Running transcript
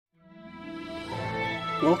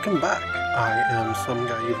Welcome back. I am some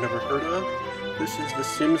guy you've never heard of. This is The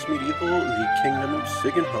Sims Medieval, The Kingdom of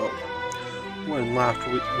Sigenho. When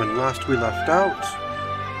last we left out,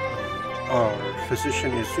 our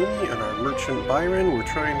physician Izumi and our merchant Byron were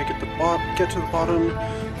trying to get to the bottom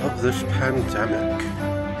of this pandemic.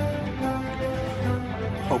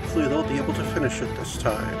 Hopefully they'll be able to finish it this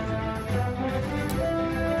time.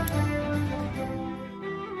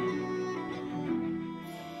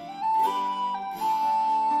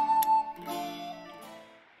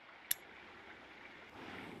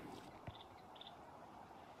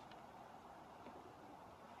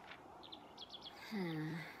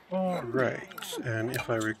 Alright, and if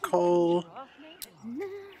I recall...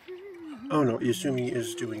 Oh no, Izumi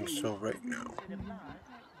is doing so right now.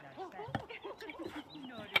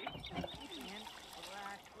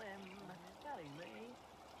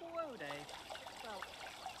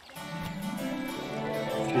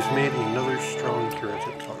 She's made another strong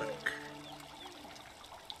curative tonic.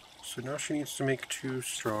 So now she needs to make 2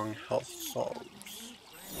 strong health salves.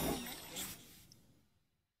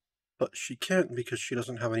 But she can't because she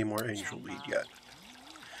doesn't have any more angel weed yet.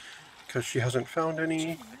 Because she hasn't found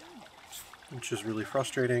any, which is really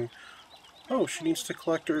frustrating. Oh, she needs to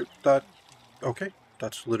collect that... Okay,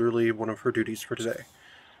 that's literally one of her duties for today.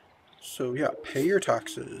 So yeah, pay your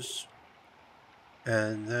taxes.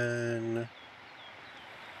 And then...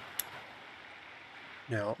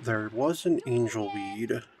 Now, there was an angel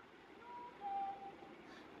weed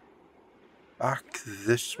back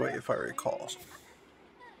this way, if I recall.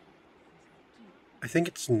 I think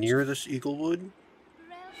it's near this Eaglewood.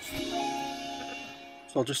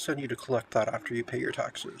 So I'll just send you to collect that after you pay your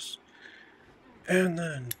taxes. And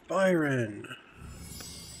then, Byron.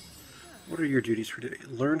 What are your duties for today?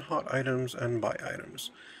 Learn hot items and buy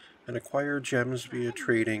items. And acquire gems via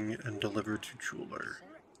trading and deliver to jeweler.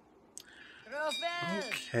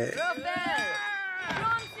 Okay.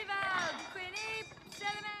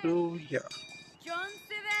 So, yeah.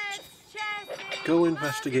 Go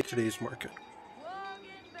investigate today's market.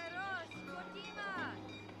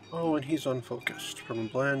 Oh, and he's unfocused from a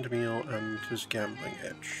bland meal and his gambling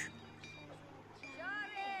itch.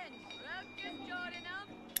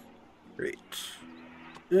 Great.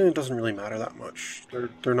 It doesn't really matter that much.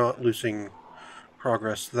 They're not losing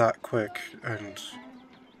progress that quick, and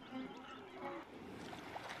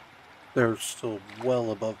they're still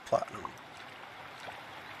well above platinum.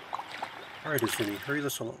 Alright, Izumi, hurry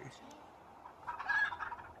this along.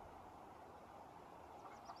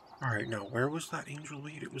 Alright, now where was that angel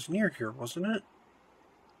weed? It was near here, wasn't it?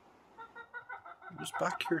 It was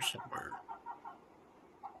back here somewhere.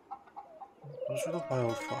 Those are the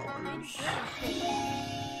wildflowers.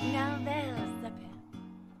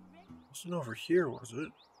 Wasn't over here, was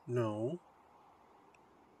it? No.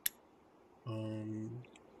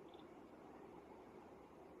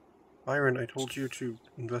 Byron, I told you to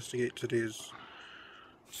investigate today's...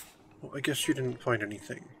 Well, I guess you didn't find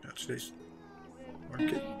anything at today's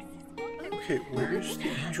market. Okay, where's the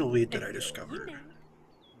angel weed that I discovered?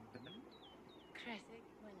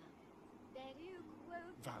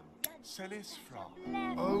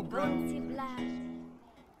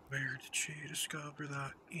 Where did she discover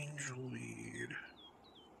that angel weed?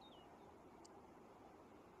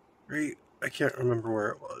 Great, I can't remember where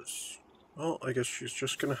it was. Well, I guess she's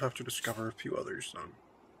just gonna have to discover a few others then.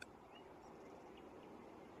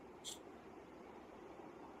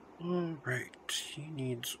 Alright, he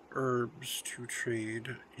needs herbs to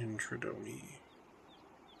trade in Tredoni.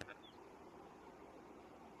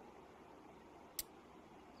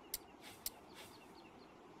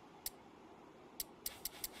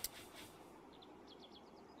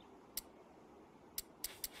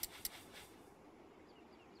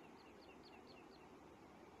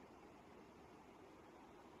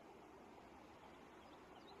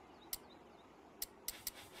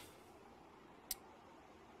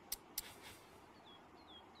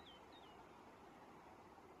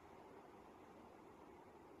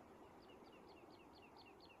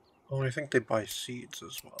 Oh, I think they buy seeds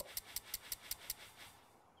as well.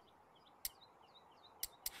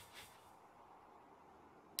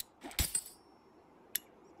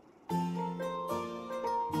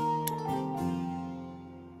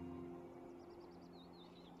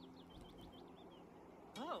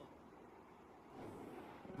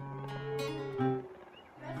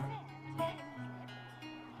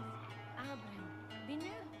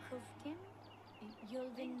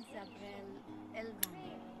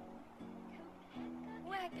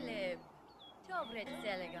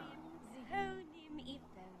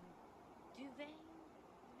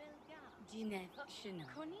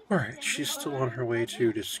 Alright, she's still on her way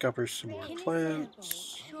to discover some more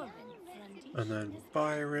plants. And then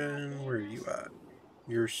Byron, where are you at?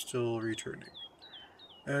 You're still returning.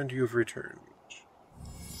 And you've returned.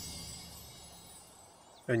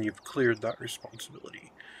 And you've cleared that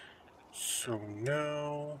responsibility. So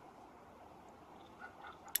now,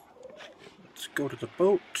 let's go to the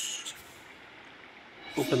boat.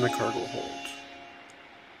 Open the cargo hold.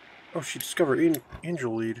 Oh, she discovered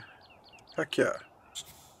angel lead. Heck yeah.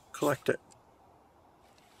 Collect it.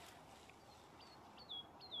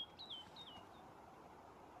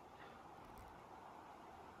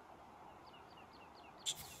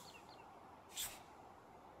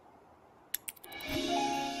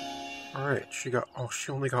 Alright, she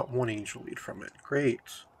only got one angel lead from it. Great.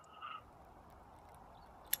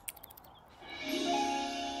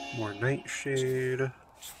 More nightshade.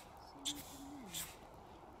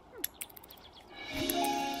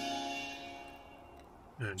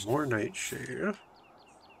 And more nightshade.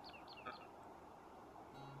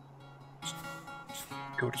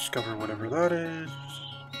 Go discover whatever that is.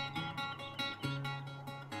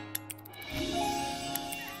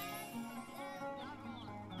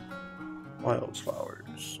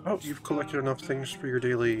 Wildflowers. Oh, you've collected enough things for your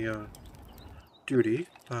daily duty.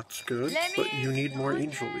 That's good, but you need more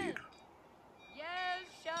angel lead.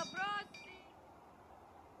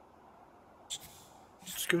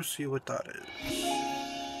 Let's go see what that is.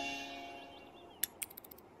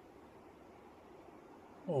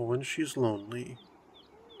 Oh, when she's lonely.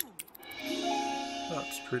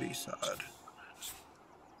 That's pretty sad.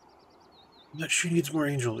 That she needs more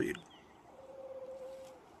angel lead.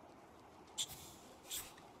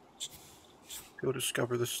 Go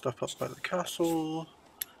discover this stuff up by the castle.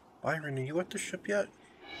 Byron, are you at the ship yet?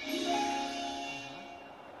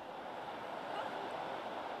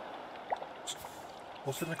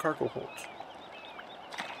 Open the cargo hold.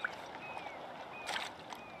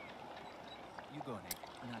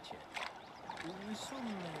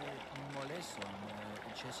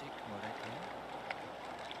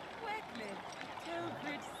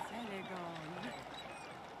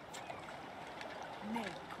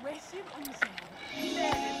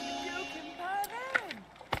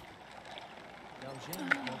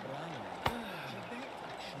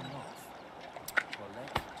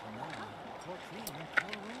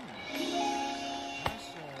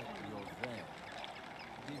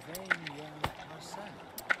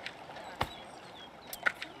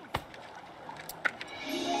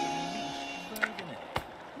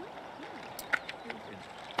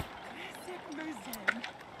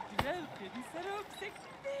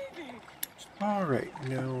 Alright,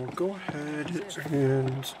 now go ahead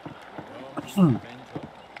and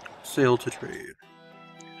sail to trade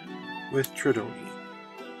with Tridoni.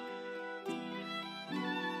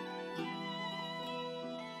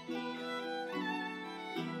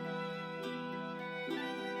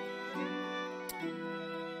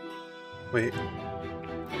 Wait.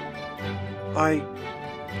 I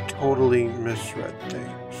totally misread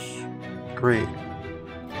things. Great.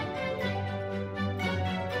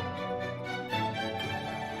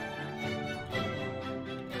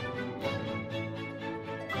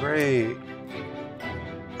 Great.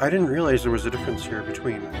 I didn't realize there was a difference here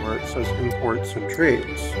between where it says imports and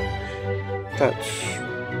trades. That's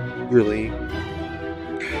really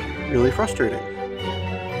frustrating.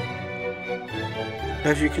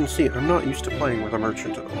 As you can see, I'm not used to playing with a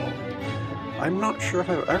merchant at all. I'm not sure if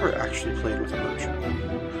I've ever actually played with a merchant.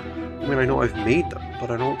 I mean, I know I've made them, but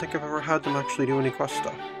I don't think I've ever had them actually do any quest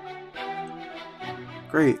stuff.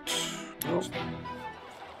 Great. Well,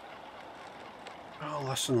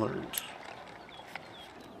 lesson learned.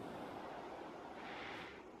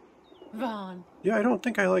 Vaughn. Yeah, I don't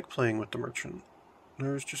think I like playing with the merchant.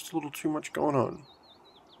 There's just a little too much going on.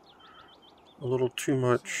 A little too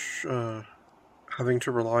much, having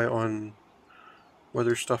to rely on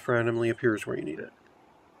whether stuff randomly appears where you need it.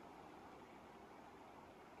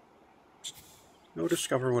 Go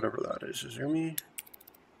discover whatever that is, Izumi.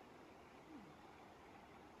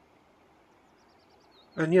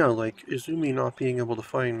 And yeah, like, Izumi not being able to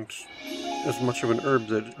find as much of an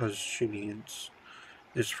herb as she needs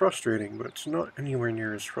is frustrating, but it's not anywhere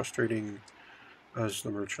near as frustrating as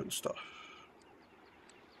the merchant stuff.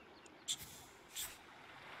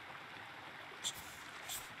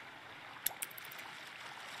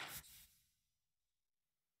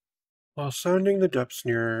 While sounding the depths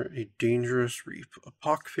near a dangerous reef, a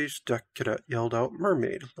pock-faced deck cadet yelled out,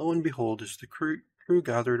 "Mermaid!" Lo and behold, as the crew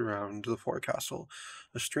gathered around the forecastle,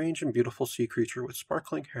 a strange and beautiful sea creature with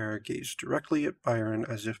sparkling hair gazed directly at Byron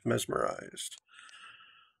as if mesmerized.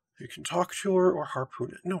 You can talk to her or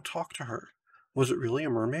harpoon it. No, talk to her. Was it really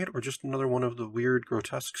a mermaid, or just another one of the weird,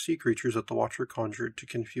 grotesque sea creatures that the Watcher conjured to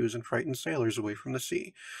confuse and frighten sailors away from the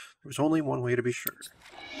sea? There was only one way to be sure.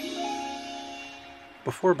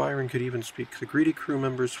 Before Byron could even speak, the greedy crew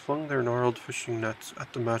members flung their gnarled fishing nets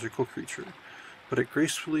at the magical creature, but it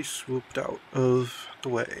gracefully swooped out of the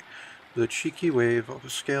way. With a cheeky wave of a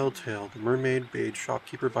scaled tail, the mermaid bade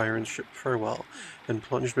shopkeeper Byron's ship farewell and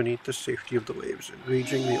plunged beneath the safety of the waves,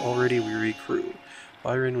 enraging the already weary crew.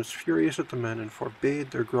 Byron was furious at the men and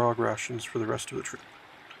forbade their grog rations for the rest of the trip.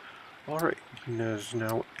 Alright, Nina is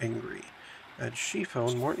now angry, and she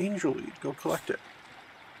found more angel weed. Go collect it.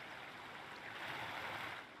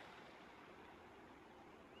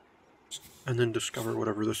 And then discover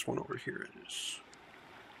whatever this one over here is.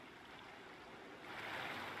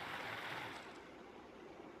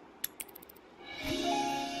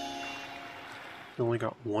 We only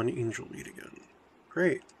got one angel weed again.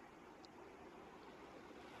 Great.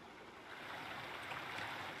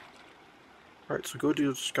 Alright, so go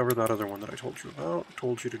discover that other one that I told you about. I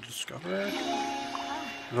told you to discover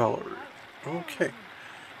Valerie. Okay.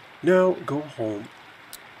 Now, go home.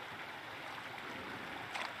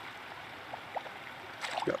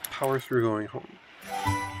 Yeah, power through going home.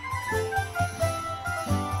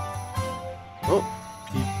 Oh,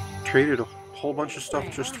 he traded a whole bunch of stuff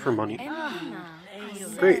just for money.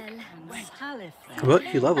 Great. But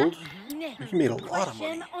he leveled. He made a lot of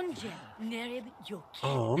money.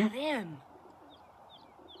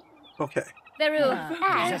 Okay. Now,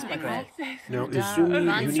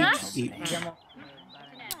 Izumi, you need to eat.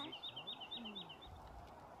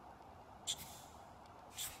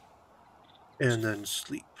 And then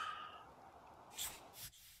sleep.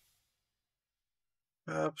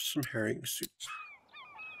 Have some herring soup.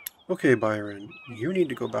 Okay, Byron, you need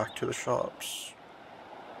to go back to the shops.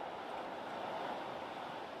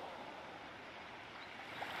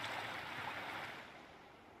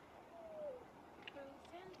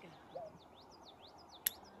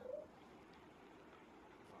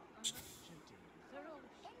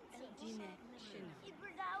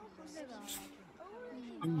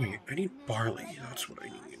 Oh wait, I need barley, that's what I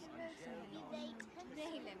need.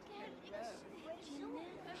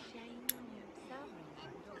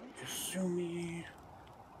 Izumi.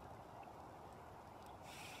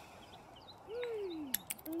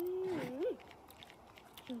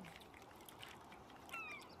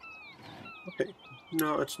 Okay,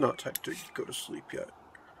 no, it's not time to go to sleep yet.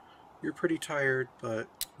 You're pretty tired, but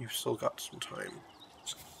you've still got some time.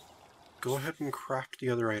 Go ahead and craft the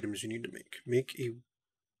other items you need to make. Make a,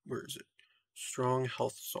 where is it? Strong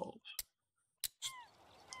health salve.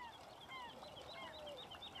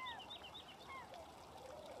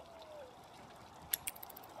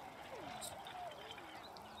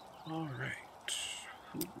 Alright.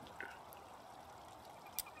 Food.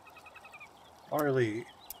 Barley.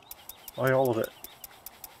 Buy all of it.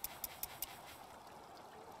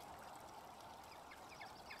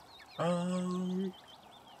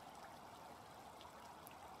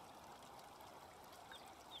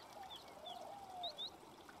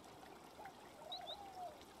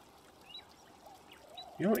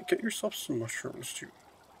 You know what? Get yourself some mushrooms, too.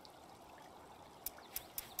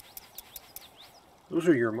 Those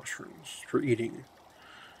are your mushrooms for eating.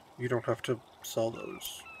 You don't have to sell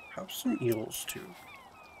those. Have some eels, too.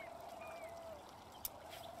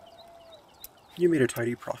 You made a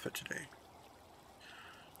tidy profit today.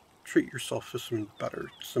 Treat yourself to some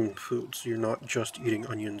food, so you're not just eating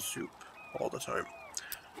onion soup all the time.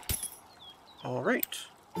 Alright.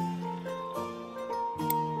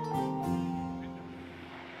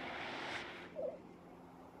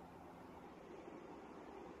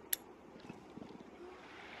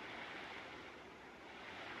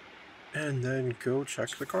 And then go check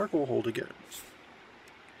the cargo hold again.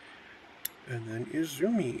 And then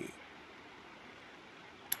Izumi.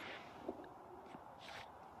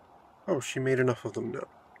 Oh, she made enough of them now.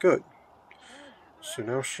 Good. So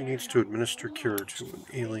now she needs to administer cure to an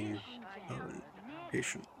ailing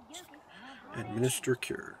patient. Administer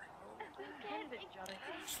cure.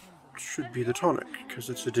 Should be the tonic, because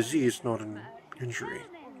it's a disease, not an injury.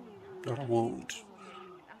 Not a wound.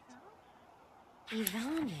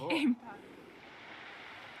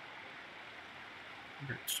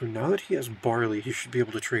 Right, so now that he has barley, he should be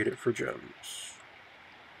able to trade it for gems.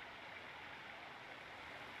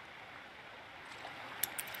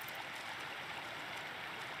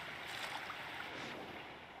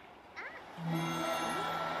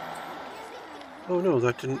 Oh no,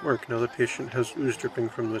 that didn't work. Now the patient has ooze dripping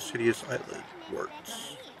from this hideous eyelid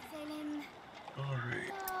warts.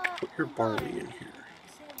 Alright, put your barley in here.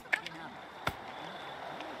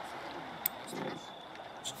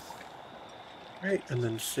 Right, and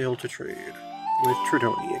then sail to trade with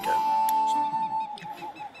Tridoni again.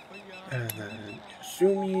 And then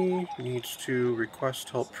Izumi needs to request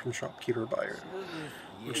help from shopkeeper Byron.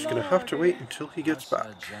 We're just gonna have to wait until he gets back.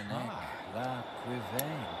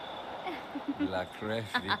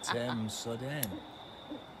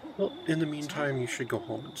 Well, in the meantime, you should go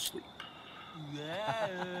home and sleep.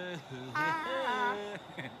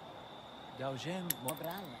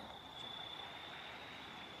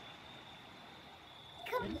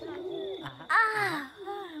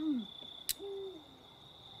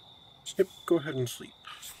 Yep, go ahead and sleep.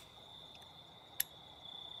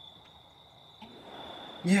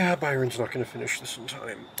 Yeah, Byron's not gonna finish this in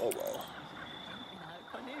time. Oh well.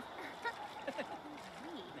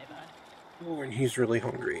 Oh, and he's really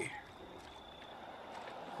hungry.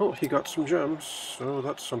 Oh, he got some gems, so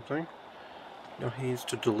that's something. Now he needs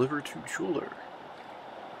to deliver to jeweler.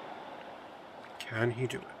 Can he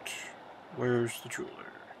do it? Where's the jeweler?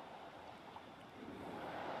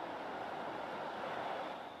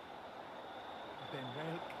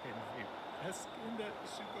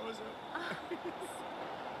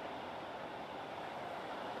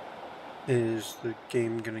 Is the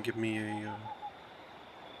game gonna give me a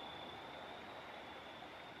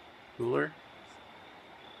jeweler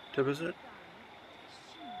to visit?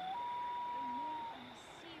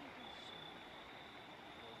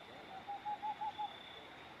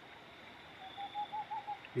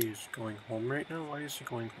 He's going home right now? Why is he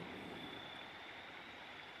going home?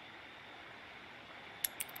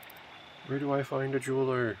 Where do I find a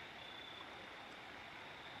jeweler?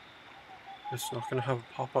 It's not gonna have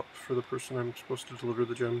a pop-up for the person I'm supposed to deliver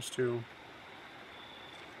the gems to.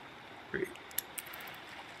 Great.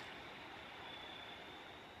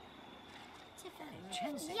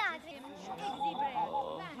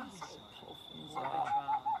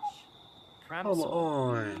 Come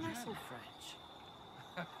on.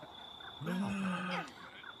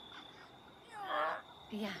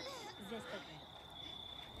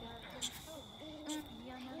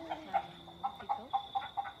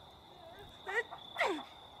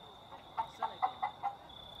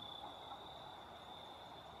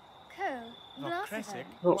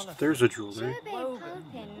 Oh, there's a jeweler.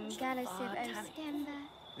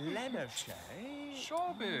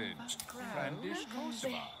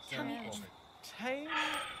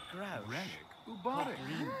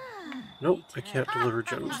 Nope, I can't deliver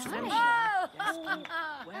gems to him.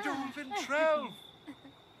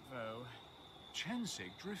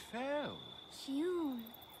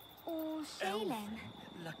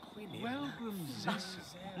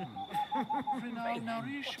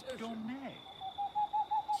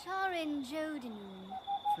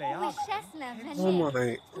 Oh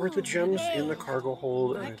my, were the gems in the cargo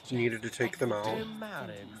hold and I needed to take them out?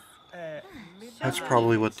 That's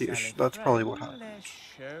probably what happened.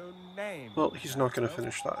 Well, he's not going to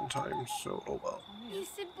finish that in time, so oh well.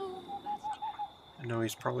 And now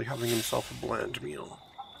he's probably having himself a bland meal.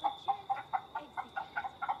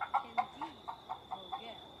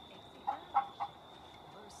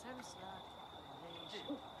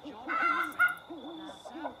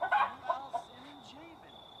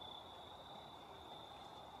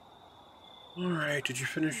 Alright, did you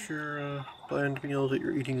finish your bland meal that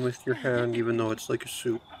you're eating with your hand, even though it's like a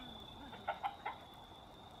soup?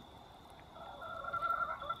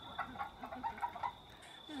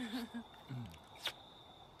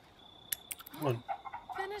 Come on.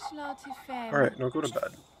 Alright, now go to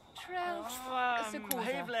bed.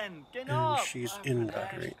 And she's in bed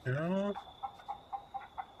right now.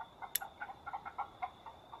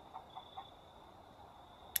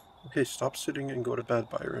 Okay, stop sitting and go to bed,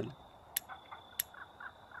 Byron.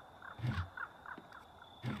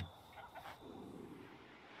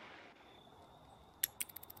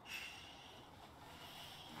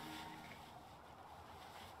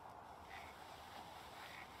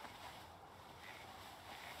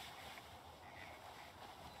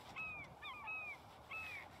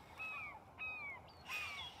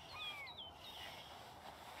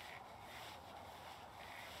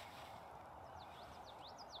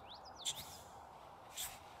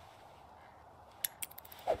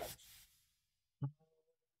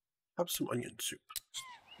 Have some onion soup.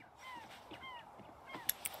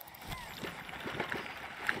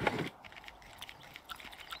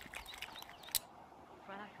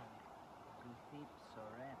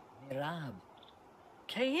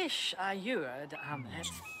 Keish ayurd am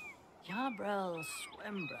Yabrel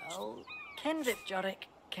swembrel Kenvip Jorik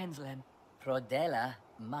Kenslen Prodella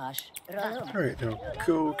Mash Alright, now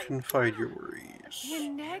go confide your worries.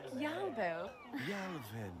 Yenek Yalbo.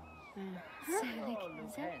 Yalvin.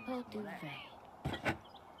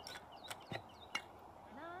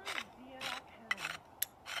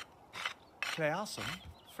 Clausen,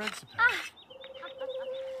 Fredsepe.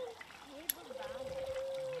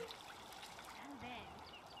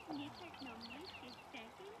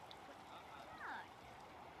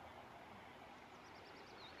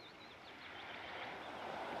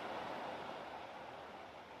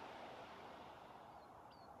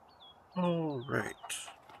 All right.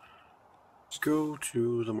 Go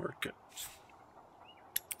to the market.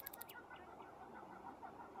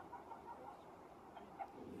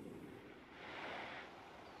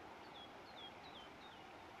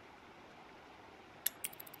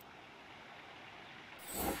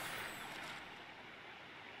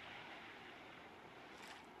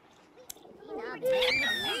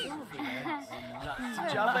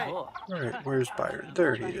 Alright, where's Byron?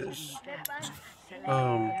 There he is.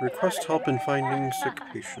 Request help in finding sick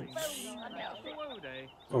patients.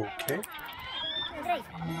 Okay.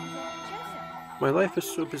 My life is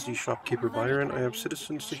so busy, shopkeeper Byron. I have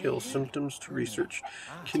citizens to heal, symptoms to research.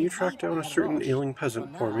 Can you track down a certain ailing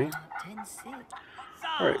peasant for me?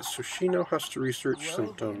 Alright, so she now has to research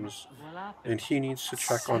symptoms, and he needs to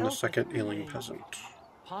check on the second ailing peasant.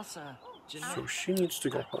 So she needs to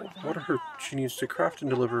go home. What are her... She needs to craft and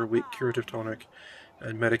deliver a weak curative tonic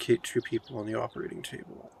and medicate 2 people on the operating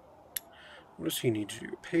table. What does he need to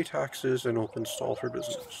do? Pay taxes and open stall for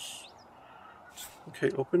business. Okay,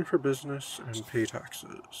 open for business and pay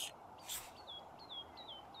taxes.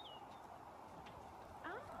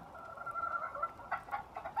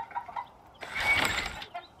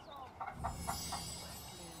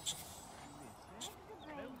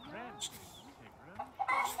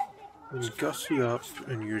 And gussy up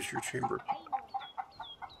and use your chamber pot.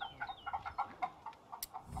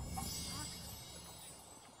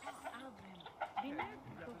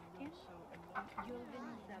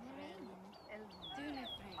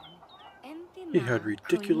 He had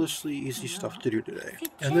ridiculously easy stuff to do today.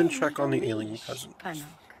 And then check on the ailing peasant.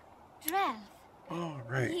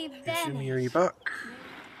 Alright, Izumi, are you back?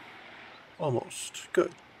 Almost.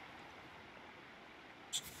 Good.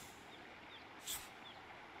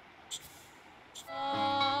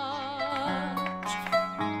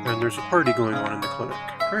 And there's a party going on in the clinic.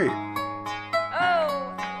 Great.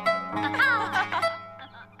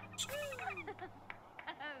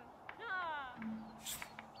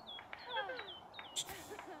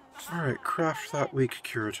 Alright, craft that weak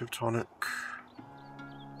curative tonic.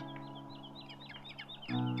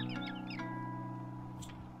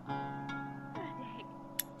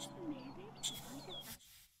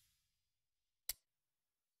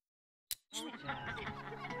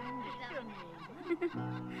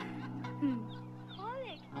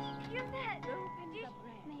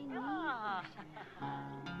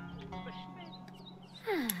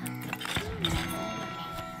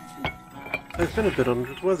 I've been a bit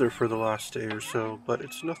under the weather for the last day or so, but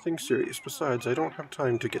it's nothing serious. Besides, I don't have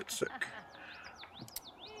time to get sick.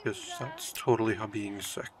 Because that's totally how being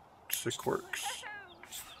sick works.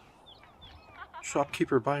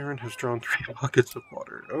 Shopkeeper Byron has drawn 3 buckets of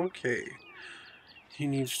water. Okay. He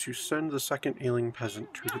needs to send the second ailing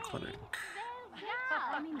peasant to the clinic.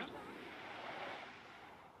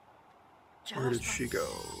 Where did she go?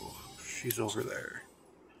 She's over there.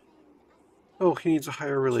 Oh, he needs a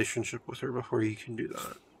higher relationship with her before he can do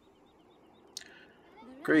that.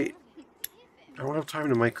 Great. I don't have time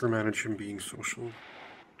to micromanage him being social.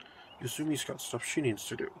 Izumi's got stuff she needs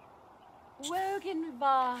to do.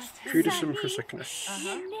 Treatise him for sickness.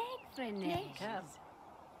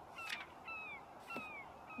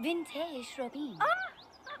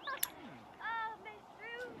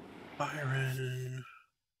 Byron.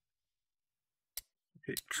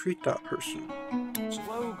 Okay, treat that person.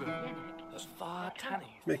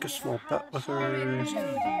 Make a small bet with her.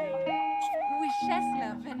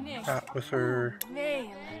 Pat with her.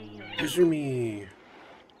 Izumi.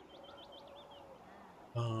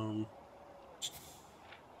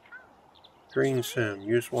 Drains him.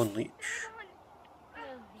 Use 1 leech.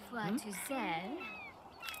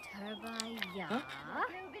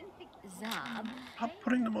 Stop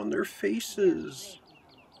putting them on their faces.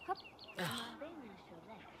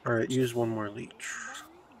 Alright, use 1 more leech.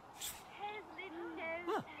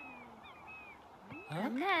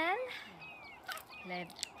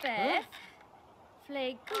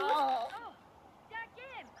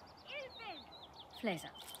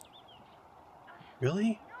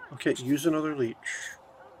 Really? Okay, use another leech.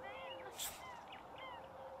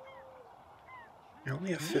 I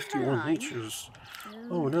only have 51 leeches.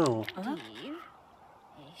 Oh no.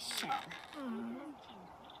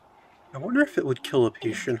 I wonder if it would kill a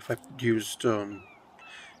patient if I used,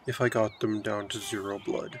 if I got them down to 0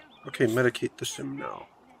 blood. Okay, medicate the sim now.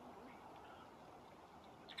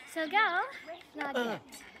 So go. Not yet.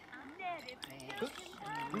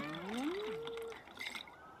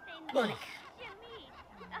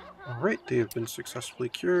 Alright, they have been successfully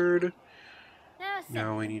cured.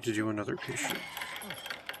 Now we need to do another patient.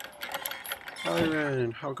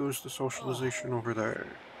 Byron, how goes the socialization over there?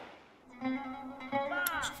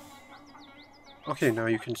 Okay, now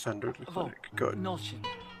you can send her to the clinic. Good.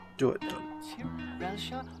 Do it then.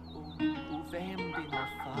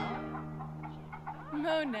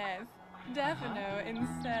 Monev, Defino in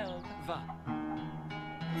Seld.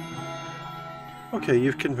 Okay,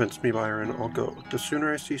 you've convinced me, Byron. I'll go. The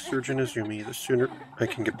sooner I see Surgeon Izumi, the sooner I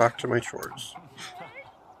can get back to my chores.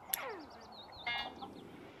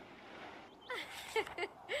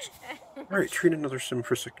 Alright, treat another sim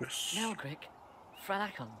for sickness. Melgrick,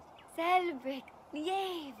 Fralakon. Selbrik,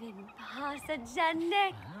 Yevin, Pasa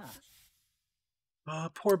Janek.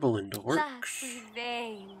 Poor Belinda works.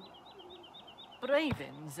 Vain.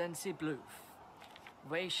 Bravin Zensi Bloof.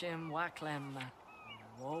 Washim Waklem.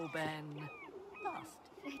 Woben. Lost.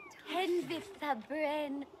 Henvita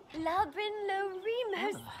Bren, Labrin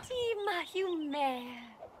Lorimos, Tima Humer.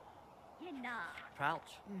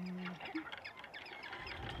 Plauge.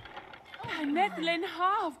 Nethlin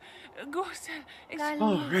Hav. Gorsel.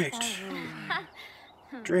 Alright.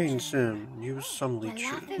 Drain sim. Use some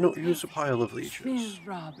leeches. No, use a pile of leeches.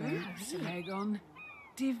 Robert, Slegon.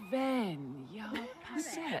 Diven, ya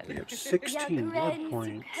Pasel. They have 16 blood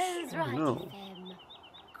points. Oh no.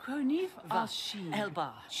 Kronif Ashi.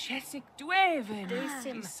 Elba. Chesik Dweven.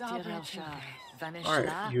 Desim Direlsha. Vanish.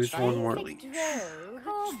 Alright, use one more leech.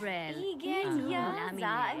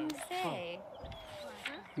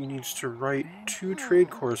 He needs to write 2 trade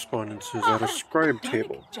correspondences at a scribe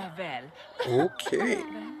table. Okay.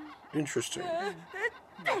 Interesting.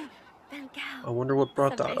 I wonder what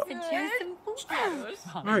brought that up.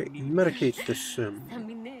 Alright, medicate this sim. And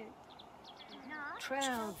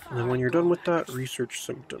then when you're done with that, research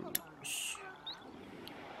symptoms.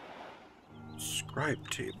 Scribe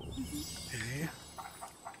table. Okay.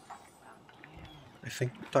 I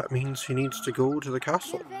think that means he needs to go to the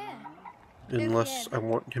castle. Unless I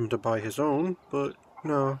want him to buy his own, but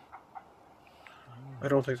no. I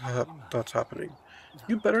don't think that's happening.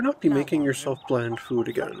 You better not be making yourself bland food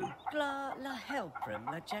again. La Helprim,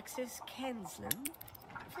 La Jaxis Kensland.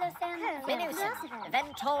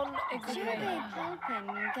 Venton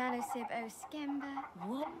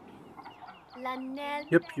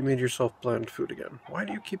Yep, you made yourself bland food again. Why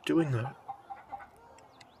do you keep doing that?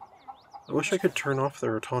 I wish I could turn off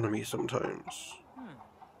their autonomy sometimes.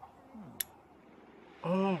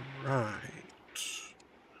 Alright.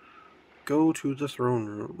 Go to the throne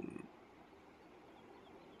room.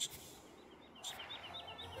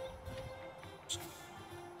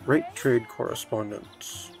 Write trade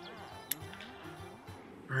correspondence.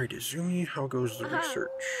 Alright, Izumi, how goes the research?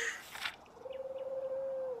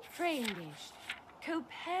 Framish.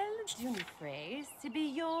 Copel Dunphrase to be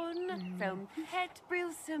yon from Pet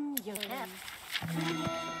Brilsome Yon.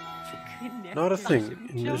 Not a thing.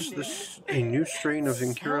 Is this a new strain of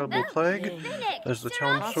incurable plague, as the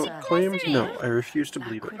townsfolk claims? No, I refuse to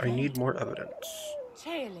believe it. I need more evidence.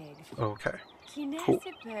 Okay. Cool.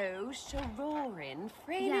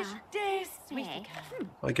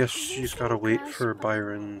 I guess she's gotta wait for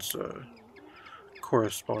Byron's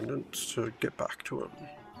correspondence to get back to him.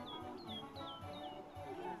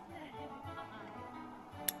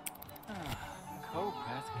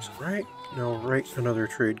 Right, now write another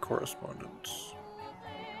trade correspondence.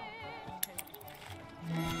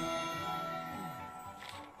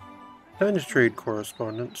 Send trade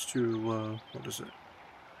correspondence to, what is it?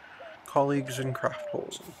 Colleagues in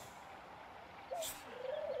Craftpole.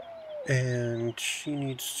 And she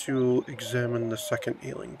needs to examine the second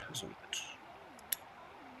ailing peasant.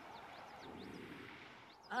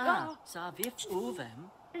 Savif Uvem.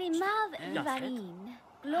 Blimav Varin,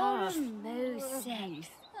 Glorum Moses,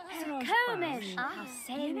 Komen,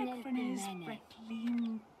 Hasen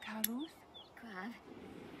Mene. Grav.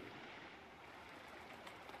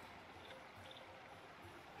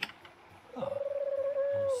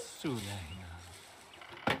 Sulena.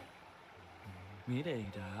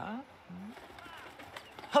 Mireida.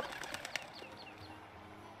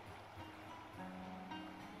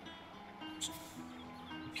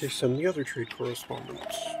 Okay, send the other trade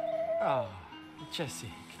correspondence. Ah, Jessic.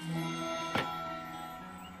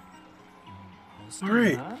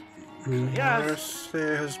 Alright. Marse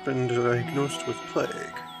has been diagnosed with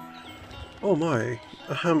plague. Oh my.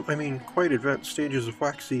 I mean, quite advanced stages of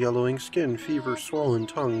waxy yellowing skin, fever, swollen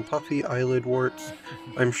tongue, puffy eyelid warts.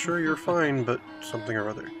 I'm sure you're fine, but something or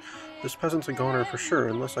other. This peasant's a goner for sure,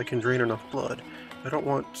 unless I can drain enough blood. I don't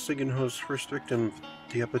want Sigenho's first victim of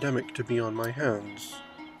the epidemic to be on my hands.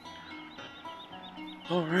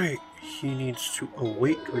 Alright, he needs to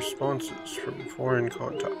await responses from foreign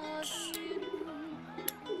contacts.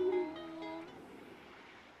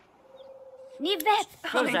 Nivet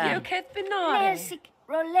Roseanne. Lelsik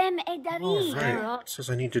Rolem Edarin. Alright, it says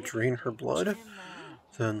I need to drain her blood.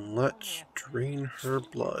 Then let's drain her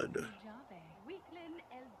blood.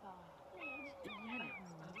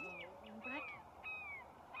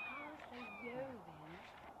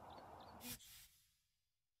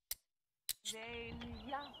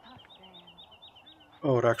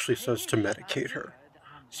 Oh, it actually says to medicate her.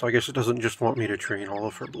 So I guess it doesn't just want me to drain all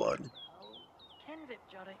of her blood.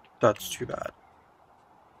 That's too bad.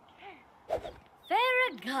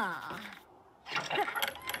 Farragar.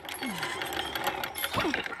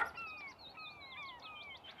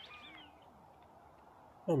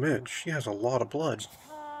 Oh man, she has a lot of blood.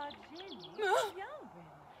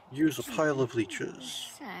 Use a pile of leeches.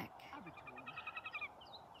 Sack.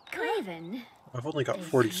 Craven. I've only got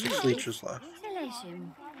 46 leeches left.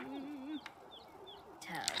 Celestium.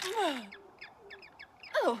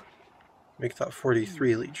 Toad. Make that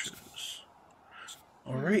 43 leeches.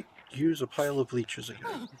 Alright, use a pile of leeches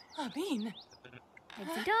again.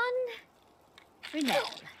 Hexadon. Brunel.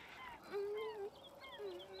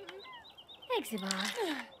 Hexibar.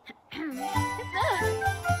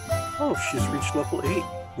 Oh, she's reached level 8.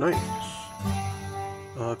 Nice.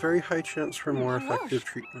 Very high chance for more effective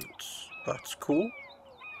treatments. That's cool.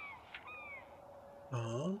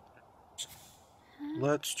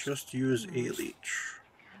 Let's just use a leech.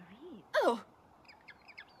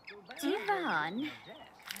 Divan.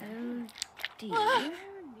 Oh dear. A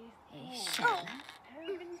shell.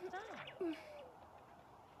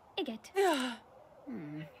 Iget.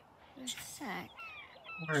 Sack.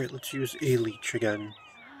 Alright, let's use a leech again.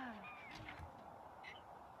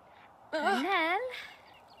 Nell.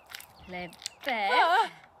 Flebe.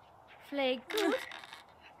 Flegut.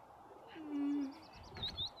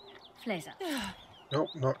 Flazer. Nope,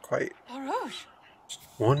 not quite.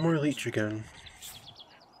 One more leech again.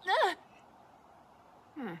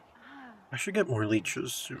 I should get more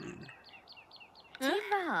leeches soon.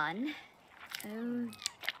 Divan. Oh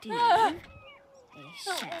dear. A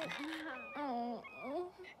shell.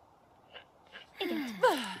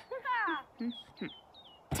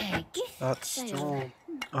 Take it. That's still...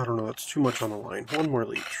 I don't know, that's too much on the line. One more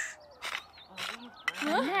leech.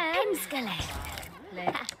 Hemskele.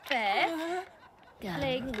 Flebe.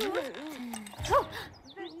 Flegut.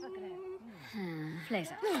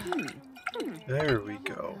 Flazer. There we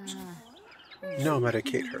go. Now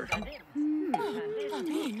medicate her.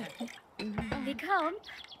 Vicomte.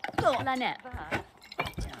 Lanette.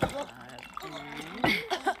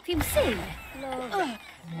 Fimsil.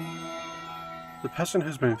 The peasant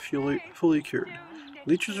has been fully cured.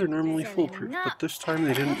 Leeches are normally foolproof, but this time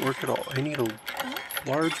they didn't work at all. I need a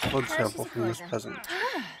large blood sample from this peasant.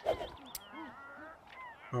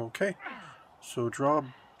 Okay, so draw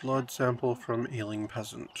blood sample from ailing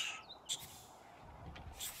peasant.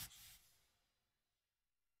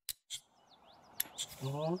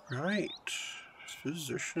 Alright,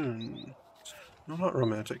 physician. No, not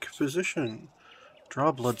romantic. Physician.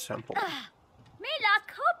 Draw blood sample. Mila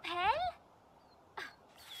Coppel.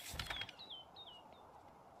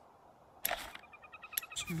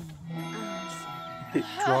 Okay,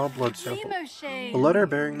 draw blood sample. A letter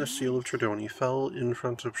bearing the seal of Tredoni fell in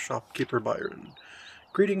front of shopkeeper Byron.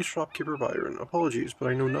 Greetings, shopkeeper Byron. Apologies, but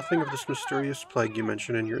I know nothing of this mysterious plague you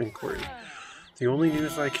mentioned in your inquiry. The only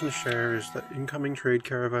news I can share is that incoming trade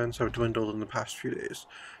caravans have dwindled in the past few days.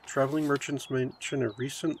 Traveling merchants mention a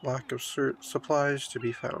recent lack of supplies to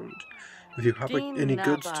be found. If you have any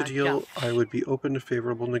goods to deal, I would be open to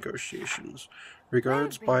favorable negotiations.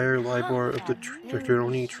 Regards, Buyer Libor of the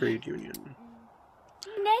Tredoni Trade Union.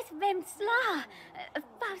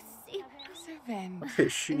 Okay,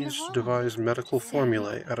 she needs to devise medical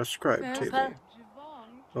formulae at a scribe table.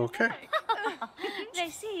 Okay.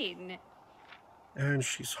 And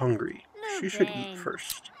she's hungry. She should eat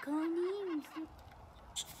first.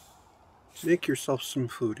 Make yourself some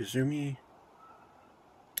food, Izumi.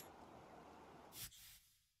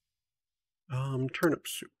 Turnip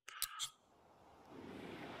soup.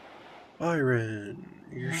 Byron,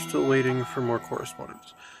 you're still waiting for more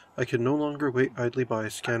correspondence. I can no longer wait idly by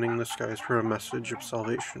scanning the skies for a message of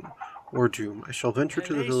salvation or doom. I shall venture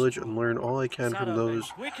to the village and learn all I can from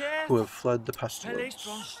those who have fled the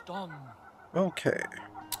pestilence. Okay.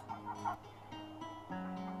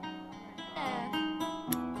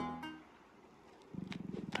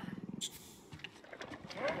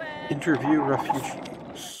 Interview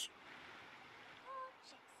refugees.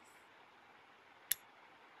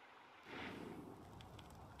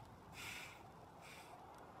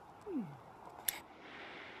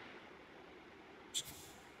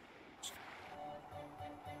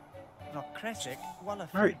 Cressic,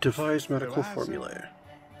 Alright, devise medical formulae.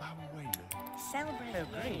 Celebrate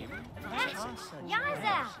green.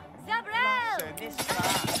 Yaza! Zabrel!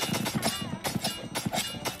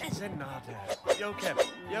 Zenata.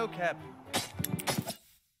 Yo-Kep.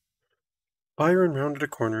 Byron rounded a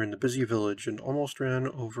corner in the busy village and almost ran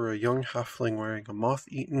over a young halfling wearing a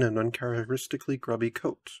moth-eaten and uncharacteristically grubby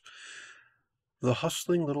coat. The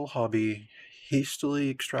hustling little hobby hastily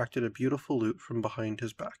extracted a beautiful loot from behind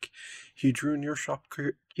his back. He drew near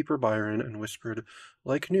shopkeeper Byron and whispered,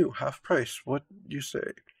 "Like new, half price, what you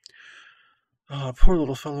say?" Poor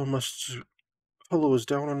little fellow was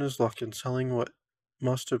down on his luck in selling what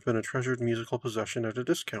must have been a treasured musical possession at a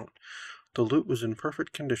discount. The loot was in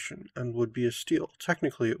perfect condition, and would be a steal.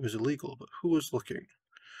 Technically it was illegal, but who was looking?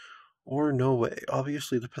 Or no way.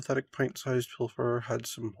 Obviously the pathetic pint-sized pilferer had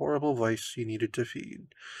some horrible vice he needed to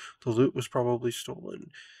feed. The loot was probably stolen,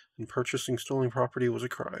 and purchasing stolen property was a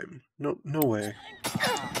crime. No way.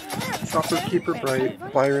 Shopkeeper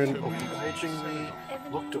Byron obligingly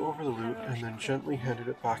looked over the loot and then gently handed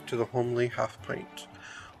it back to the homely half-pint.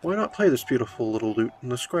 "Why not play this beautiful little loot in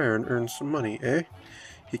the square and earn some money, eh?"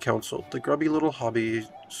 he counseled. The grubby little hobby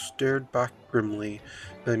stared back grimly,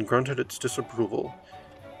 then grunted its disapproval.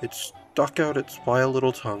 It stuck out its vile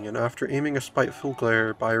little tongue, and after aiming a spiteful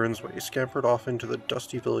glare Byron's way, scampered off into the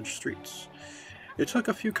dusty village streets. It took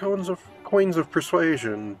a few coins of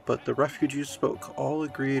persuasion, but the refugees spoke. All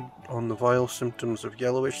agreed on the vile symptoms of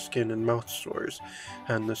yellowish skin and mouth sores,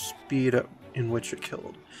 and the speed in which it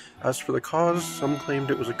killed. As for the cause, some claimed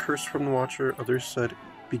it was a curse from the Watcher, others said it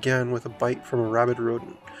began with a bite from a rabid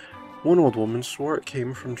rodent. One old woman swore it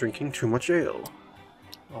came from drinking too much ale.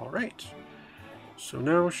 Alright. So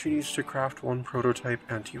now she needs to craft one prototype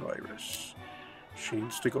antivirus. She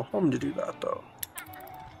needs to go home to do that, though.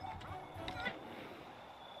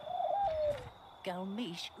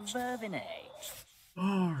 Galmish Vervine.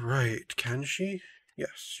 Alright, can she?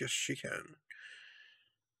 Yes, she can.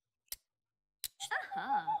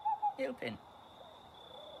 Ilpin.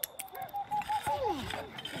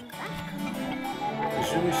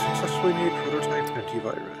 Izumi successfully made prototype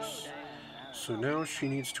antivirus. So now she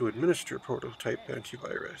needs to administer prototype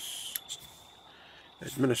antivirus.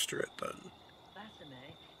 Administer it then.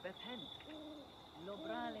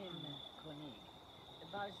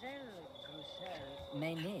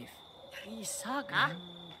 Menif. Isaga.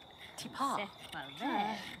 Tipa.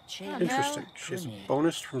 Interesting. She has a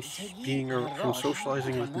bonus from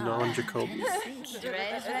socializing with non-Jacobians,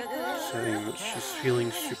 saying that she's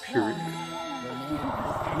feeling superior.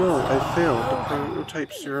 No, I failed. The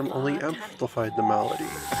prototype serum only amplified the malady.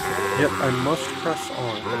 Yet I must press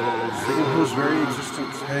on. Sigmund's very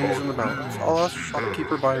existence hangs in the balance. I'll ask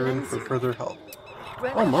shopkeeper Byron for further help.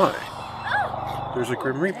 Oh my! There's a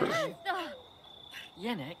Grim Reaper.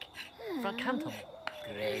 Yenek. Fracantum.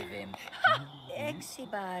 Gravim.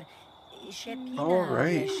 Exibar.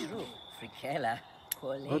 Alright.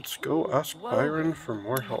 Let's go ask Byron for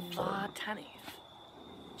more help then.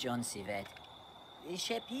 John Sivet.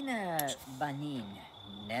 Shepina Banin.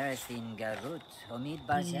 Nerathin Garut. Homid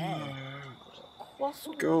Barzel.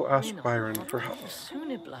 Go ask Byron for help.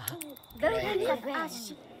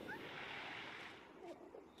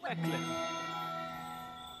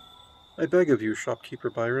 I beg of you, shopkeeper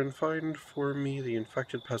Byron, find for me the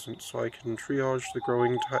infected peasant so I can triage the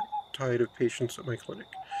growing tide of patients at my clinic.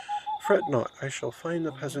 Fret not, I shall find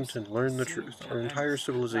the peasant and learn the truth. Our entire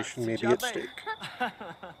civilization may be at stake.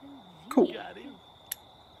 Cool.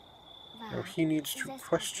 Now he needs to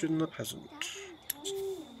question the peasant.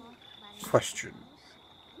 Question.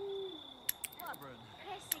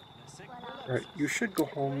 Right, you should go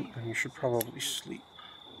home and you should probably sleep.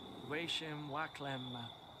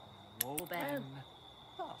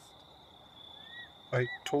 I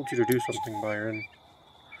told you to do something, Byron.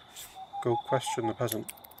 Go question the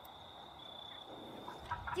peasant.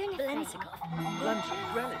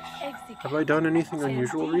 Have I done anything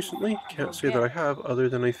unusual recently? Can't say that I have, other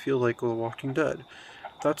than I feel like The Walking Dead.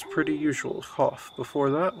 That's pretty usual. Cough. Before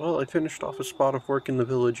that, well, I finished off a spot of work in the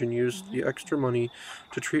village and used the extra money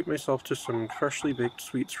to treat myself to some freshly baked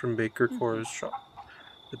sweets from Baker Cora's shop.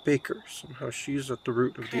 The baker. Somehow she's at the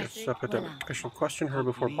root of this epidemic. I shall question her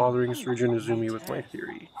before bothering Surgeon Izumi with my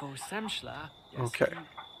theory. Okay.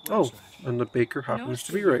 Oh, and the baker happens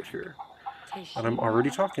to be right here. And I'm already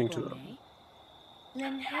talking to them.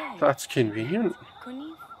 That's convenient.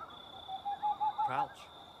 Plauge.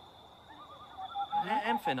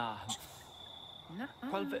 Emphina.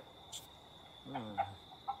 Qualve.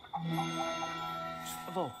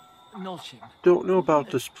 Vo. Don't know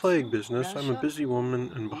about this plague business. I'm a busy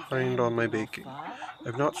woman and behind on my baking.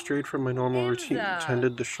 I've not strayed from my normal routine.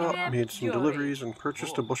 Tended the shop, made some deliveries, and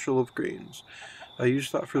purchased a bushel of grains. I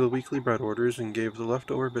used that for the weekly bread orders and gave the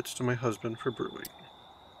leftover bits to my husband for brewing.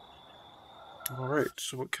 Alright,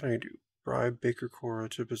 so what can I do? Bribe Baker Cora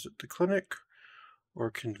to visit the clinic,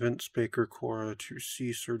 or convince Baker Cora to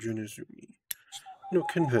see Surgeon Izumi? No,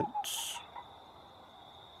 convince.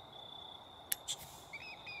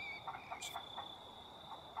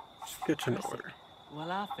 Get to know her.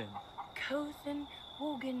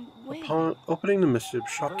 Upon opening the missive,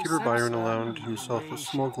 shopkeeper Byron allowed himself a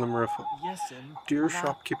small glimmer of hope. Dear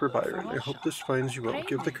shopkeeper Byron, I hope this finds you well.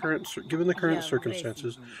 Given the current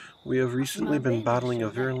circumstances, we have recently been battling a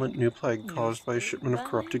virulent new plague caused by a shipment of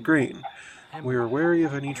corrupted grain. We are wary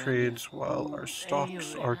of any trades while our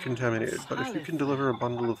stocks are contaminated, but if you can deliver a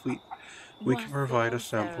bundle of wheat, we can provide a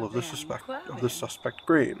sample of the suspect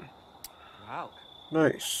grain.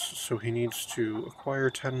 Nice. So he needs to acquire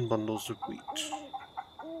 10 bundles of wheat.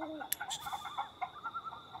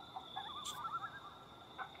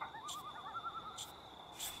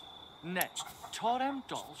 Alright,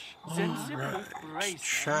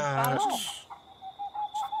 chat.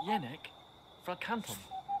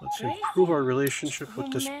 Let's improve our relationship with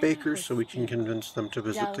this baker so we can convince them to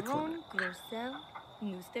visit the clinic.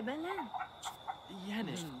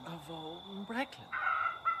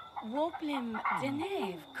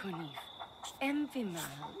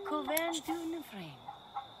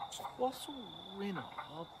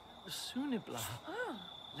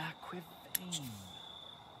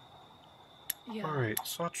 Alright,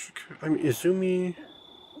 Izumi.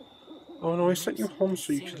 Oh no, I sent you home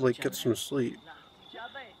so you could, like, get some sleep.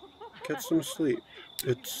 Get some sleep.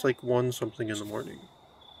 It's like 1 something in the morning.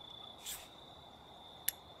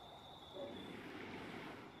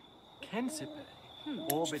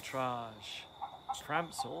 Arbitrage.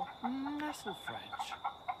 Pramsel. Nesselfrench.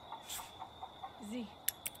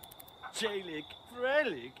 Jalik.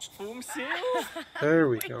 Relic. There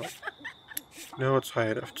we go. Now it's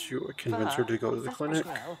high enough to convince her to go to the clinic.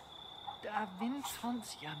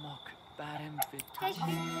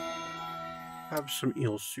 Have some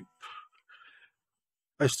eel soup.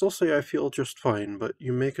 I still say I feel just fine, but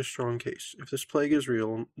you make a strong case. If this plague is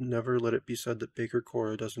real, never let it be said that Baker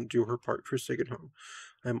Cora doesn't do her part for Sigenholm.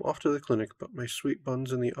 I am off to the clinic, but my sweet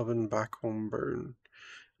buns in the oven back home burn.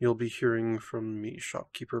 You'll be hearing from me,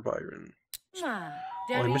 shopkeeper Byron. Oh,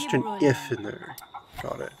 I missed an if in there.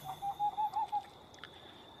 Got it.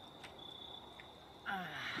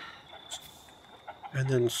 And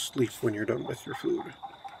then sleep when you're done with your food.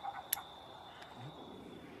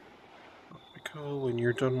 When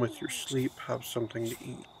you're done with your sleep, have something to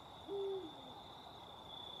eat.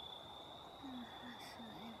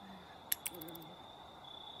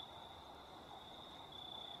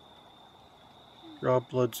 Draw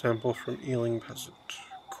blood sample from Ealing peasant.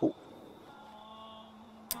 Cool.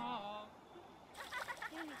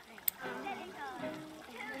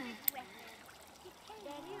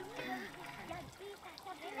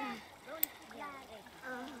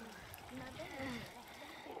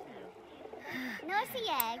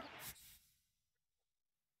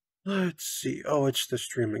 Let's see. Oh, it's this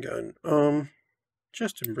dream again.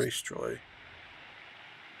 Just embrace joy.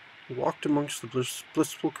 We walked amongst the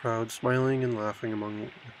blissful crowd, smiling and laughing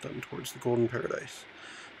among them towards the golden paradise.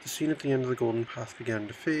 The scene at the end of the golden path began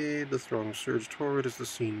to fade, the throng surged toward as the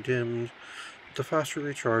scene dimmed, but the faster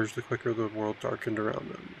they charged, the quicker the world darkened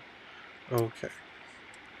around them. Okay.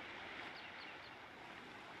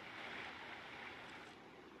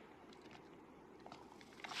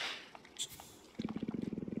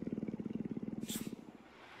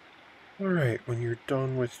 Alright, when you're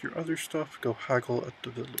done with your other stuff, go haggle at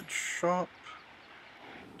the village shop.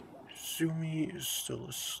 Izumi is still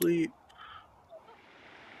asleep.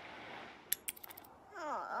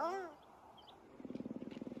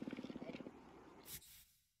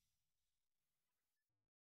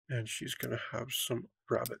 And she's gonna have some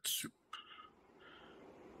rabbit soup.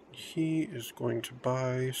 He is going to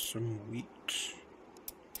buy some wheat.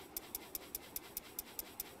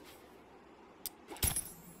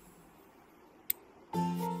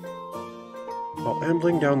 While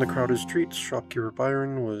ambling down the crowded streets, shopkeeper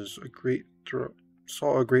Byron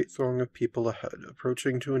saw a great throng of people ahead.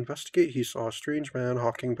 Approaching to investigate, he saw a strange man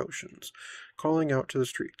hawking potions, calling out to the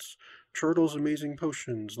streets. Turtle's amazing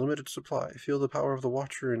potions, limited supply. Feel the power of the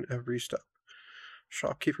Watcher in every step.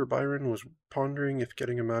 Shopkeeper Byron was pondering if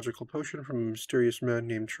getting a magical potion from a mysterious man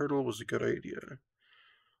named Turtle was a good idea.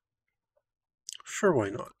 Sure, why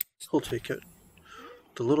not? He'll take it.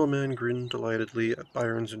 The little man grinned delightedly at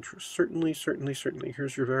Byron's interest. Certainly, certainly, certainly.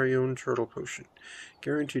 Here's your very own turtle potion.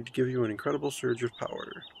 Guaranteed to give you an incredible surge of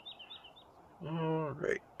power.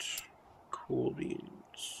 Alright. Cool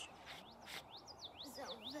beans.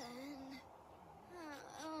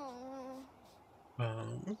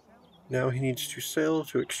 Now he needs to sail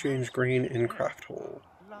to exchange grain in Craft Hole.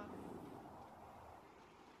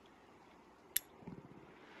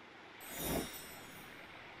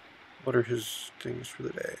 What are his things for the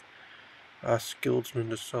day? Ask guildsmen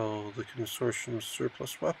to sell the consortium's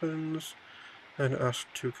surplus weapons, and ask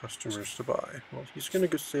 2 customers to buy. Well, he's going to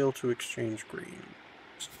go sail to exchange grain.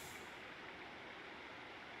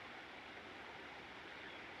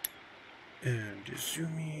 And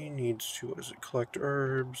Izumi needs to, collect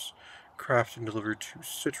herbs, craft and deliver 2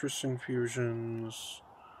 citrus infusions.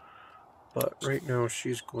 But right now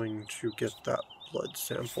she's going to get that blood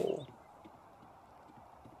sample.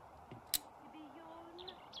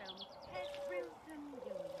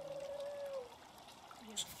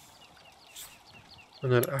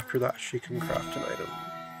 And then after that she can craft an item.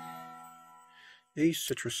 A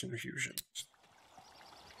citrus infusion.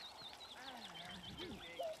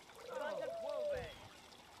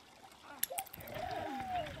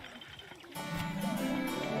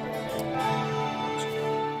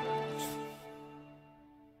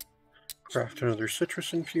 Craft another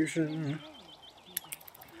citrus infusion.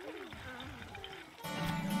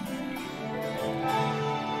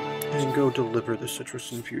 And go deliver the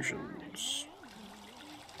citrus infusions.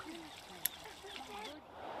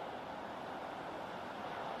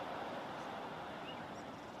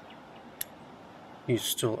 He's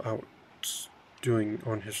still out doing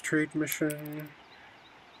on his trade mission.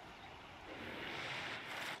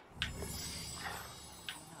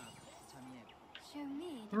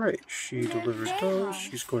 Alright, she delivered those.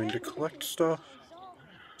 She's going to collect stuff,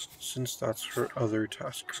 since that's her other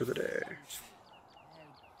task for the day.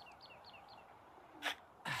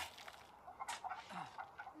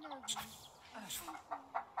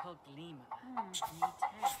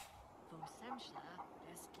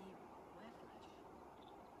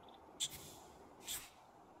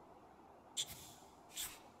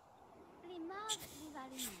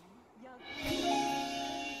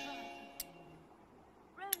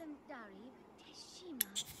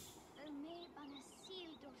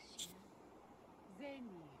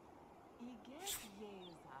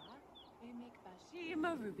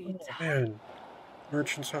 Oh man,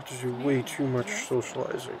 merchants have to do way too much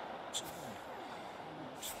socializing.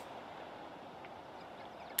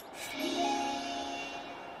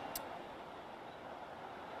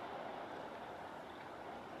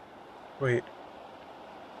 Wait,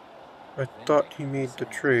 I thought he made the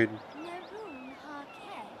trade.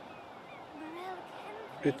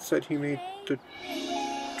 It said he made the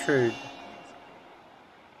trade.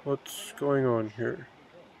 What's going on here?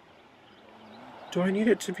 Do I need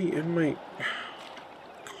it to be in my...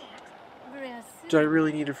 Do I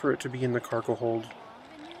really need it for it to be in the cargo hold?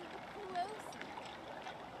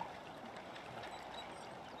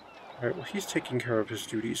 Alright, well he's taking care of his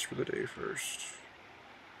duties for the day first.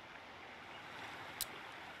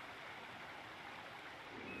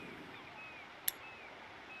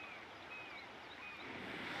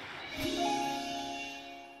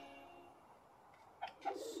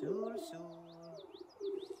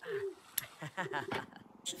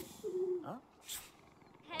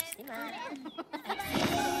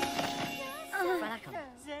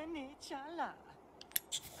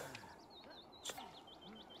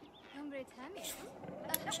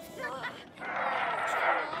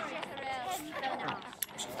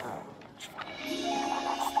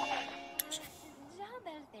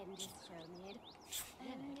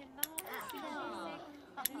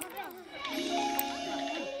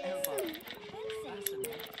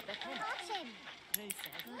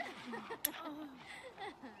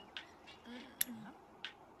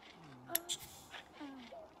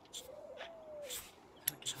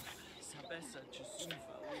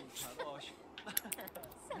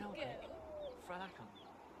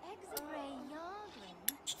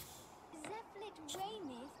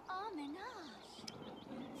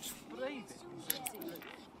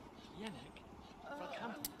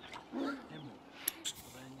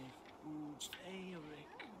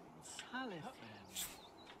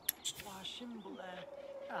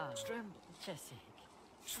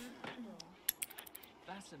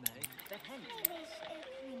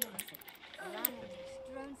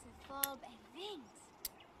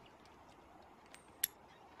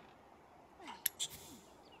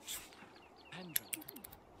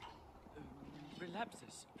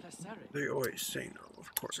 They always say no,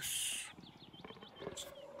 of course.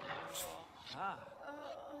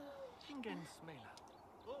 Kingen Smela.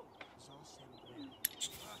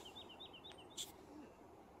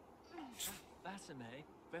 Vasame,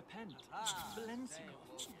 Repent,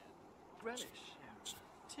 Valentikov, Relish,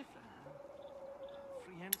 Tiffin,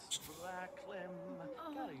 Friens, Blacklem,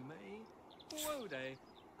 Garime, Wode,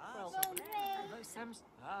 Sams,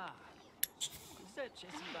 Zech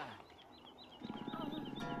is back.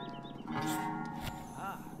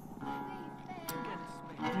 Kingen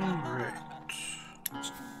Smela. Alright.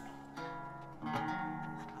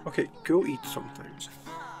 Okay, go eat something.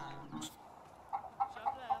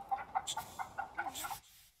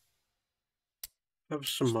 Have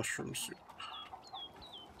some mushroom soup.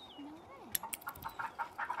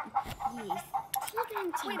 Yes.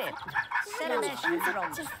 Tigran Gwyneth, Celebration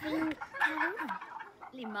Celebration Jeffrey Carol.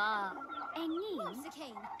 Lima.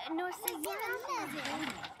 Enin. Norsa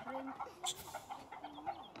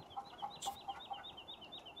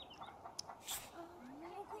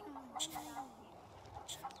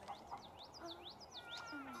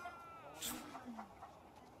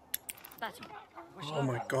Oh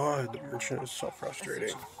my god, the merchant is so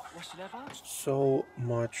frustrating. Whatever? So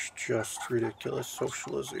much just ridiculous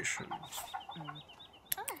socialization.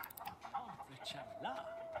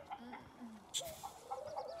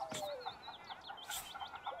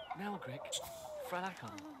 Melgrick,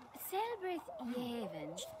 Fralakon. Celebrate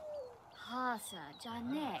Yeven. Hasa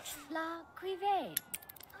Janek. La Criven.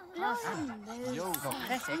 Yo,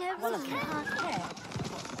 Professor,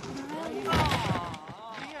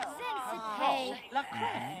 Hey. La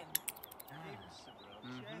Crème.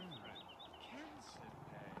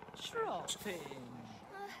 Shropping.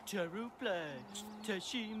 Teruple.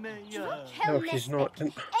 Teshimeya. No, he's not.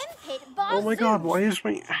 Empit Oh my god, why is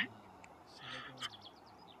my...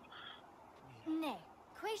 Ne.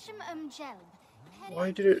 Quisham Jelb.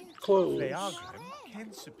 Why did it close?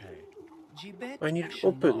 I need it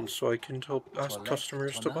open so I can ask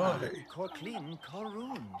customers to buy. Corklin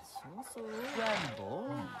Coruns. Rambo.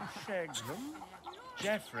 Sheglum.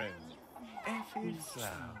 Jeffrin.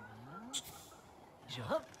 Effilslau.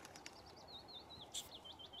 Job.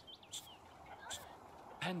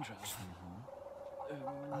 Pendra.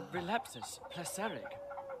 Relapsus. Placerig.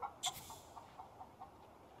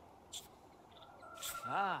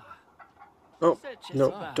 Oh,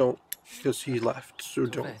 no, don't. Because he left, so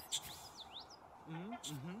don't.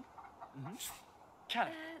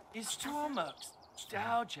 Cat is Stormux.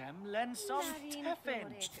 Dowgem Lensom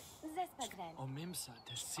Teffin. Omimsa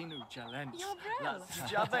de Sinu Jalent.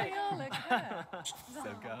 Jabe.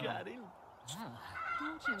 So go. Garil.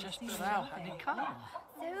 Just below Hanikam.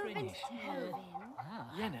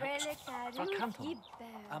 Yenek. Frakanton.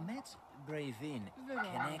 Amet Bravin.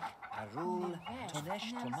 Kenek. Arul.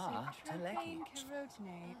 Tonesh Toma. Teleki.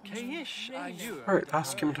 Keish Ayu. Alright,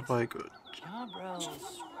 ask him to buy goods. Jabrel.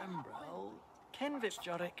 Srembrel. Kenvip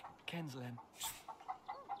Jorik. Kenslem.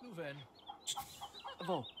 Luven.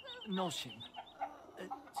 Vo. Nolshim.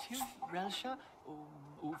 Tu Relsha.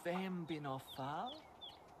 Uvem bin Ofal.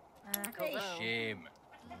 Shim.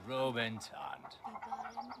 Robentand.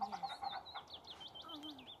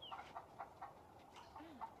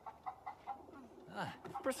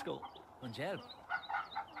 Briscoe. Angel.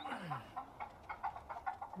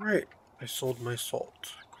 Right, I sold my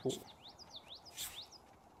salt. Cool.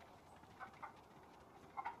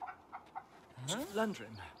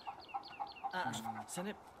 Lundrim.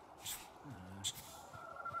 Senip.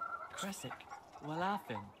 Cressic.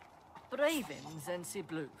 Walafin. Bravins and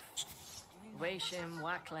Sibloof. Washim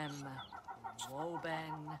Waklem.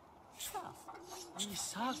 Woben.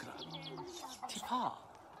 Isagra. Tipar.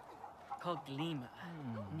 Coglima.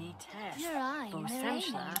 Niter. Your eye,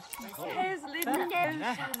 Bosemsha.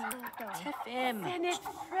 Tefim. Senate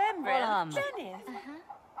Fremrel. Ram. Venice.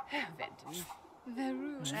 Venton.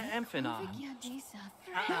 Veru. Emphinar.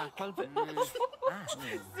 Colvin.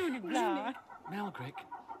 Sunibla. Melgrick.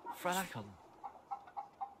 Fralakon.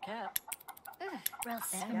 Cap.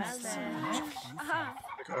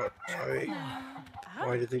 God,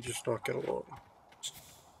 why did they just not get along?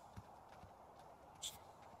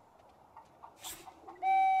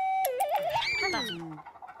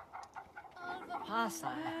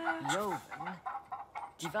 Pasa. Joven.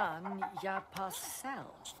 Divan. Ya Pasel.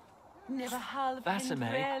 Never half.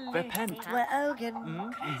 Vasame. Repent. Ogen.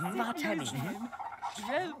 Vatani.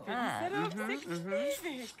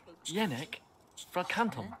 Yenek.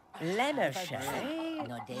 Frakanton. Lemershe.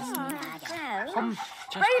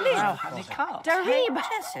 Just below Hanikar. Darib.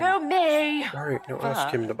 For me. Alright, now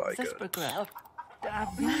ask him to buy goods. Sesbergrel.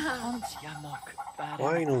 Davin Yamok.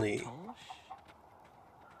 Finally.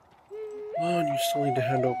 Oh, and you still need to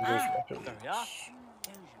hand over those weapons. There we are.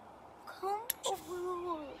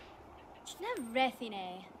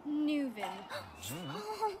 Rethine, Newvin.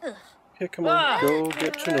 Okay, come on, go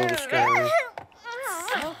get to know this guy.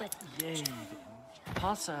 Yevin.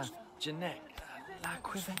 Pasa, Janek,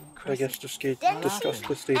 Laquivin, I guess discuss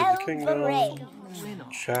the state of the kingdom.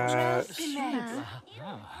 Chat.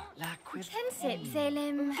 Pensip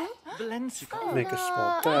Zelim. Valensico. Make a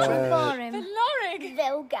small bet. Borim.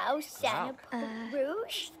 Vilgo, Santa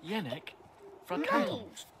Rouge. Yenik, Frakantum.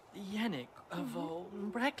 Yenik of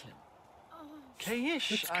Brecklin.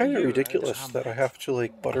 Kayish. It's kind of ridiculous that I have to,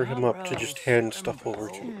 like, butter him up to just hand stuff over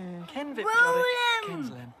to him. Kenvik Jorik,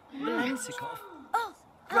 Kinslin. Valensico.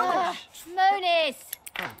 Monis.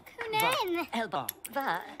 Kunen. Elba.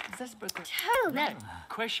 Va. Zesberg. Tonen.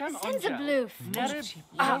 Question Sends a bloof.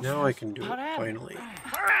 Now I can do it, finally.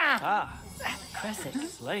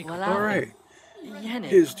 Slake. Alright,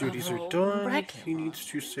 his duties are done. He needs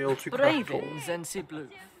to sail to capital. Bravin, Zensi Blue.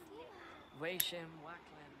 Washim,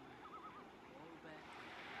 Wackland.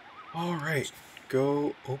 Alright,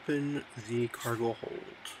 go open the cargo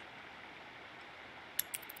hold.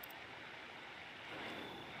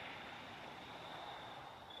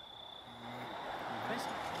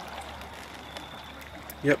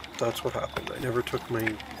 Yep, that's what happened. I never took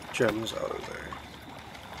my gems out of there.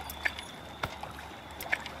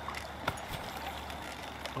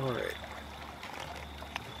 Alright.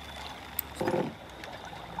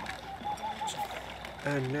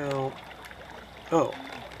 And now... Oh.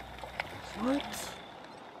 What?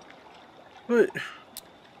 What?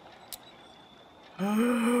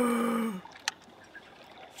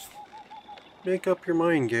 Make up your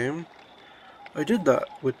mind, game. I did that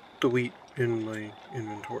with the wheat in my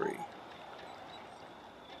inventory.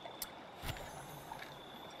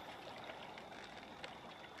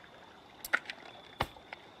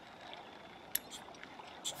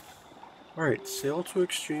 Alright, sail to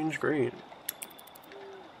exchange grain.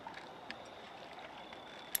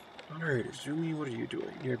 Alright, Izumi, what are you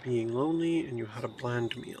doing? You're being lonely and you had a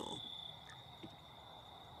bland meal.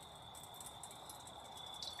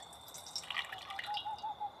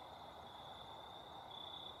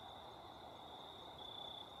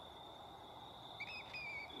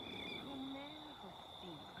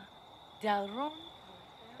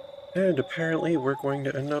 And apparently we're going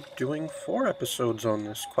to end up doing 4 episodes on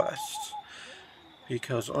this quest.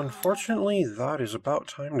 Because unfortunately, that is about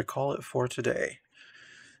time to call it for today.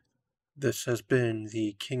 This has been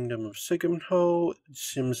the Kingdom of Sigmho,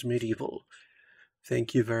 Sims Medieval.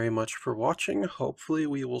 Thank you very much for watching. Hopefully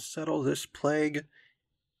we will settle this plague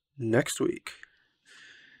next week.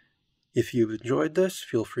 If you enjoyed this,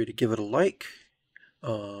 feel free to give it a like.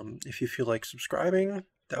 If you feel like subscribing,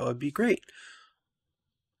 that would be great.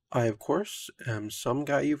 I, of course, am some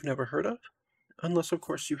guy you've never heard of, unless, of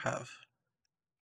course, you have.